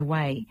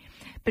way.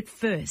 But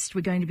first,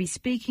 we're going to be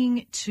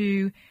speaking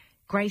to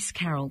Grace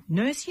Carroll,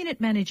 Nurse Unit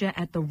Manager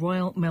at the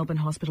Royal Melbourne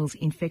Hospital's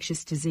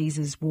Infectious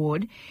Diseases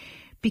Ward,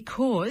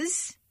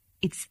 because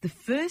it's the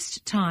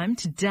first time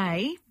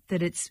today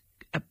that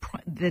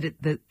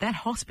that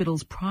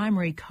hospital's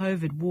primary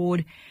COVID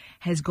ward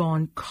has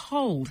gone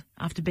cold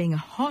after being a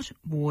hot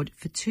ward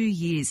for 2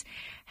 years.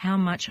 How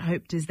much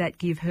hope does that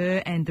give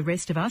her and the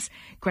rest of us?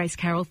 Grace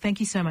Carroll,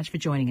 thank you so much for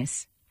joining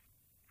us.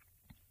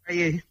 How are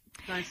you?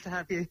 Nice to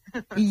have you.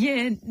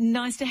 Yeah,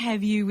 nice to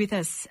have you with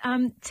us.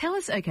 Tell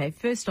us, okay,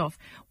 first off,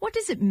 what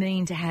does it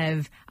mean to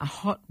have a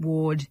hot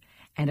ward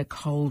and a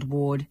cold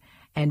ward,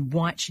 and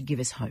why it should give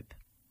us hope?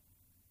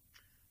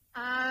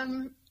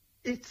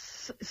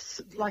 It's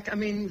like, I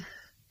mean,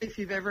 if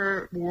you've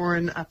ever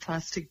worn a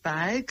plastic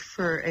bag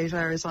for 8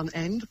 hours on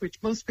end,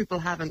 which most people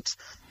haven't,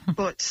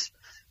 but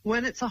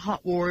when it's a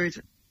hot ward,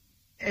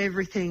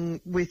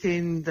 everything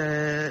within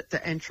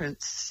the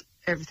entrance,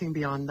 everything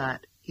beyond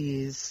that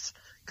is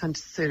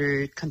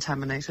considered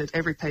contaminated.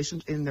 Every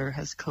patient in there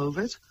has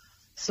COVID.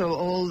 So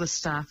all the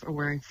staff are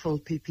wearing full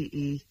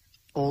PPE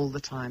all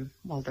the time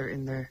while they're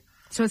in there.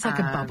 So it's like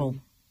a bubble.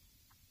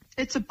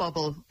 It's a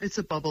bubble. It's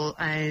a bubble.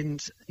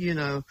 And, you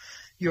know,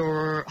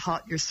 you're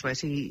hot, you're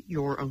sweaty,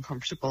 you're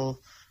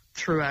uncomfortable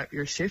throughout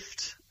your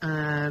shift.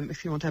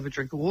 If you want to have a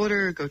drink of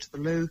water, go to the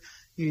loo,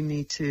 you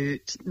need to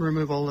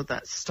remove all of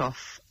that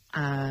stuff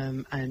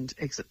and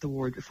exit the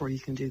ward before you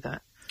can do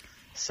that.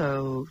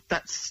 So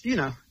that's, you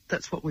know,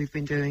 that's what we've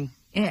been doing.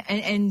 Yeah,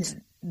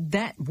 and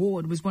that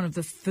ward was one of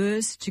the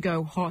first to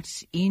go hot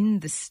in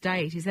the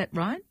state. Is that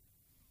right?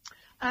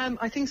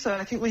 I think so.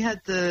 I think we had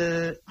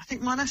I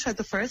think Monash had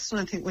the first, and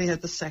I think we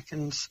had the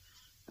second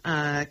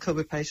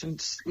COVID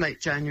patient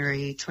late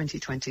January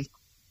 2020.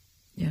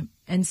 Yeah.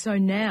 And so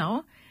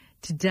now,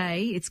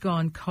 today, it's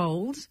gone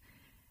cold.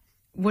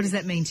 What does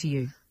that mean to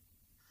you?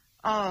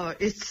 Oh,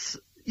 it's,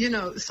 you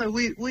know, so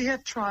we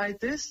have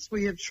tried this.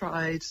 We have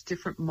tried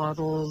different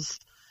models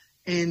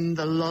in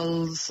the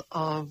lulls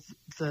of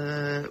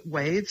the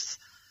waves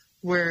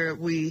where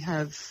we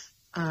have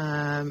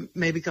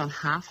maybe gone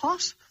half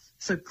hot.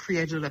 So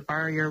created a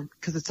barrier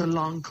because it's a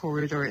long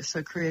corridor.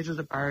 So created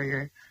a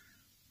barrier,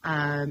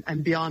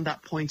 and beyond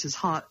that point is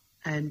hot,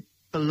 and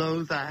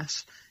below that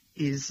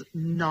is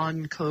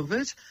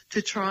non-COVID,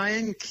 to try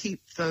and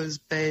keep those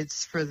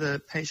beds for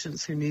the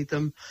patients who need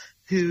them,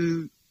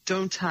 who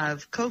don't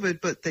have COVID,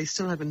 but they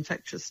still have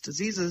infectious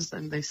diseases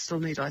and they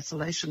still need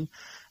isolation.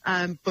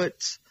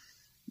 But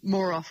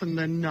more often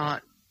than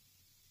not,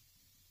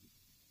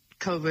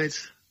 COVID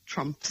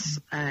trumps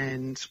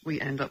and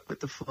we end up with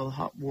the full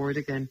hot ward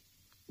again.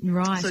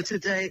 Right.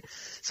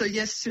 So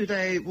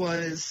yesterday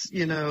was,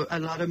 you know, a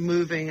lot of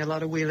moving, a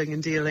lot of wheeling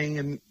and dealing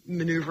and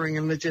manoeuvring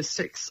and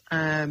logistics.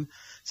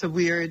 So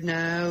we are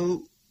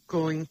now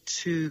going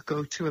to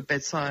go to a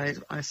bedside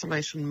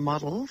isolation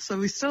model. So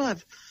we still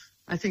have,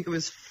 I think it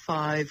was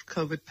 5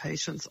 COVID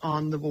patients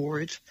on the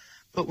ward,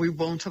 but we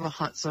won't have a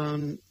hot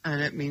zone,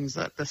 and it means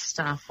that the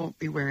staff won't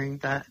be wearing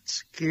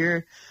that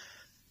gear.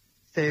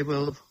 They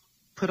will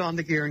put on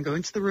the gear and go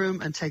into the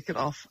room and take it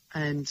off,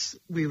 and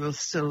we will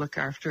still look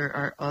after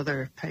our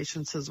other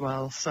patients as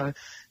well. So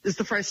this is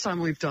the first time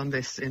we've done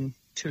this in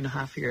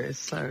 2.5 years.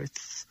 So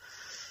it's,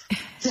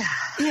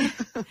 yeah.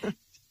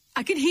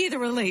 I can hear the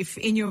relief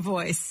in your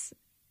voice.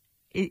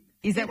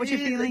 Is that what you're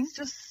feeling? It's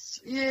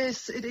just,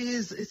 yes, it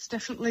is. It's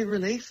definitely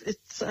relief.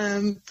 It's,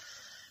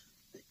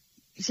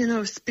 you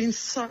know, it's been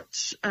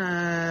such,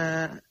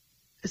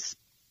 it's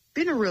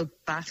been a real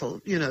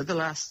battle, you know, the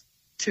last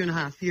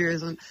 2.5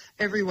 years, and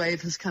every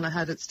wave has kind of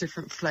had its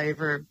different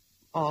flavour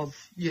of,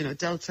 you know,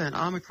 Delta and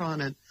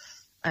Omicron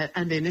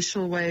and the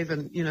initial wave,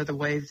 and, you know, the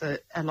wave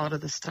that a lot of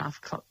the staff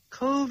caught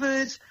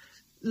COVID,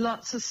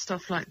 lots of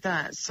stuff like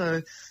that.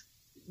 So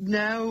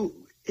now,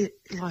 it,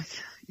 like,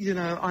 you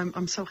know,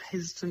 I'm so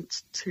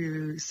hesitant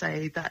to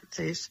say that's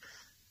it,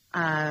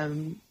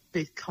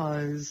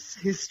 because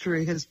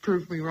history has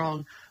proved me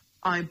wrong.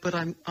 But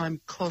I'm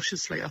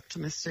cautiously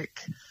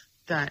optimistic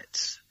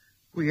that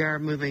we are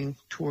moving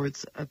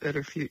towards a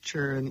better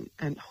future,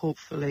 and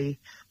hopefully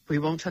we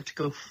won't have to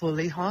go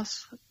fully hot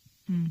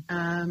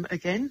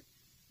again.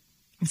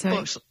 So,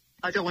 but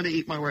I don't want to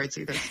eat my words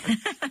either.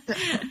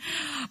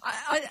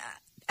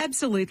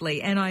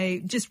 Absolutely. And I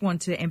just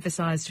want to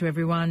emphasise to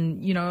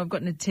everyone, you know, I've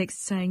gotten a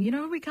text saying, you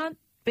know, we can't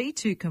be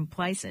too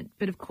complacent.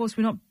 But, of course,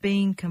 we're not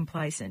being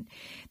complacent.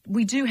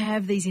 We do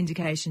have these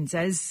indications,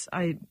 as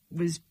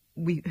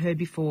we heard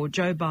before,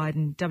 Joe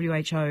Biden,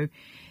 WHO,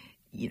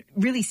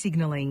 really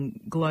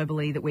signalling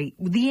globally that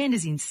the end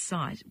is in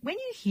sight. When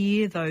you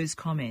hear those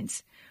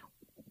comments,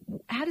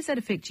 how does that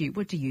affect you?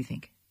 What do you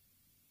think?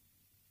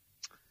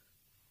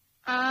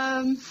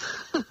 I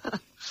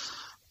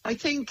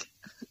think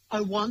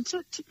I want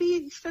it to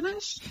be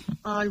finished.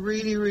 I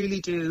really, really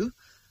do.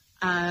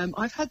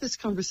 I've had this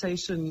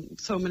conversation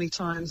so many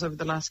times over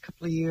the last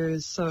couple of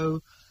years.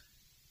 So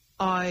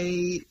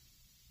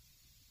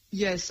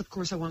yes, of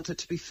course I want it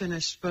to be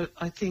finished, but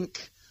I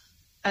think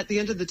at the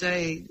end of the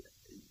day,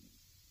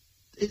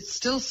 it's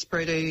still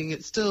spreading.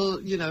 It's still,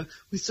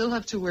 we still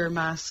have to wear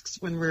masks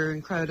when we're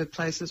in crowded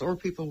places, or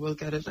people will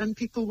get it and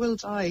people will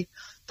die.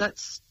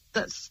 That's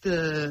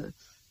the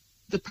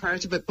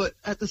part of it. But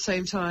at the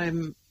same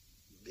time,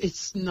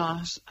 it's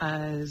not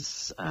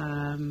as,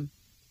 I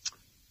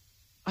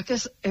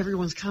guess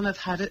everyone's kind of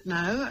had it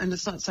now, and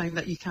it's not saying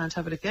that you can't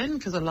have it again,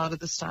 because a lot of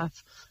the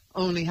staff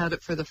only had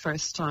it for the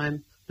first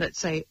time, let's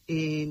say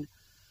in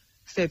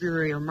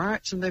February or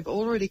March, and they've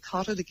already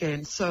caught it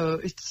again. So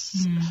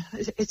it's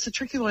a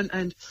tricky one,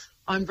 and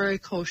I'm very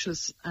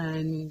cautious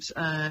and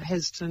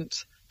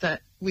hesitant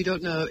that we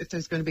don't know if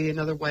there's going to be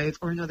another wave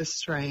or another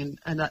strain,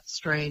 and that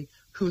strain,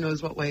 who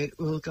knows what way it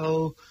will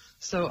go.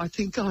 So I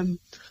think I'm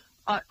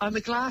a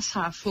glass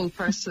half full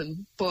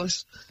person,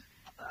 but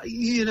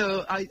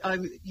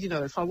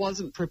if I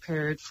wasn't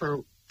prepared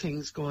for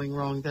things going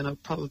wrong, then I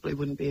probably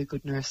wouldn't be a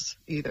good nurse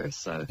either.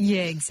 So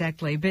yeah,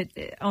 exactly. But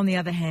on the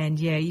other hand,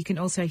 you can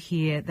also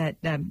hear that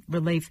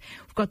relief.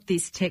 We've got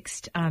this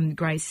text,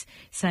 Grace,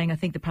 saying, I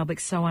think the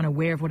public's so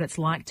unaware of what it's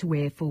like to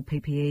wear full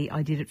PPE.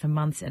 I did it for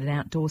months at an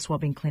outdoor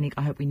swabbing clinic.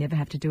 I hope we never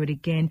have to do it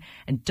again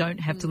and don't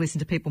have to listen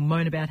to people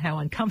moan about how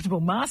uncomfortable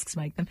masks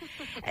make them.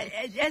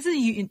 As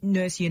a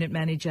nurse unit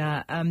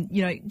manager,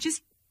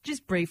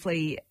 just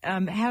briefly,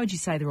 how would you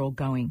say they're all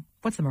going?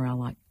 What's the morale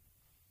like?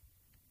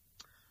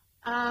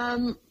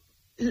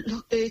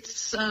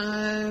 It's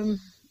up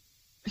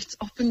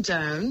and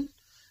down.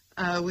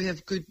 We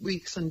have good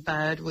weeks and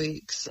bad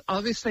weeks.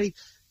 Obviously,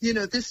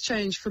 this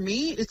change for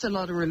me, it's a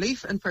lot of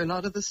relief, and for a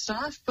lot of the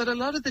staff, but a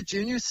lot of the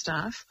junior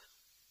staff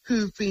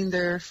who've been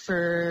there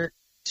for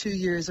 2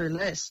 years or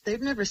less,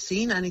 they've never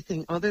seen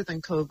anything other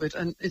than COVID.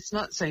 And it's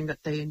not saying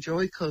that they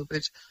enjoy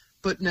COVID,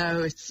 but now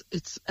it's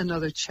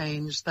another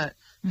change that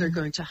they're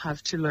going to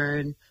have to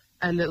learn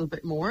a little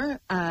bit more.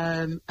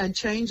 And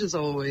change is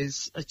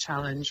always a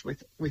challenge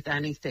with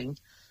anything.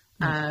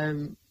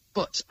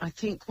 But I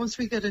think once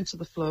we get into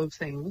the flow of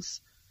things,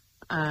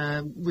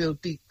 we'll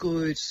be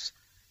good.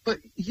 But,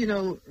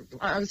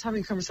 I was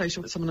having a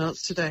conversation with someone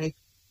else today.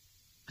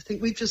 I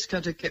think we've just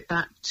got to get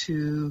back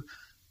to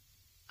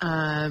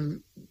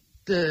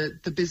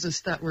the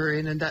business that we're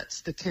in, and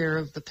that's the care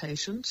of the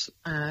patient.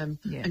 And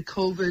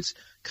COVID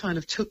kind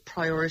of took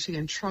priority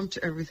and trumped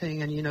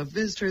everything, and,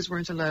 visitors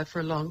weren't allowed for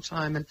a long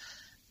time, and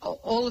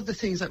all of the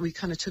things that we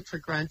kind of took for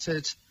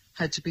granted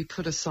had to be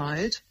put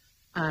aside.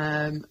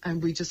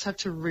 And we just have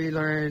to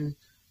relearn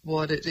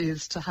what it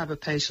is to have a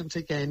patient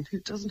again who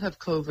doesn't have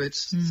COVID.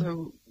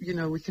 So,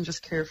 we can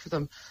just care for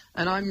them.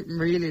 And I'm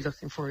really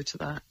looking forward to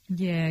that.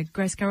 Yeah,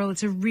 Grace Carroll,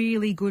 it's a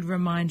really good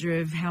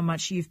reminder of how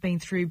much you've been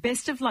through.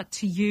 Best of luck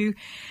to you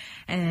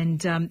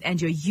and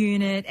your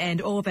unit, and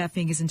all of our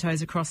fingers and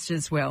toes across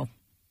as well.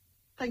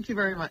 Thank you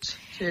very much.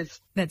 Cheers.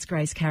 That's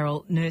Grace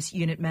Carroll, Nurse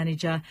Unit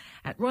Manager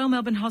at Royal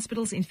Melbourne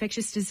Hospital's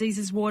Infectious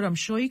Diseases Ward. I'm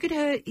sure you could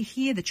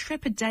hear the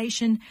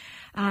trepidation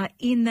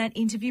in that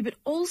interview, but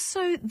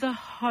also the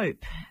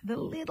hope, the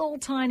little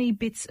tiny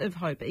bits of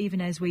hope,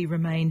 even as we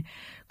remain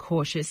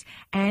cautious.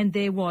 And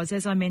there was, as I mentioned,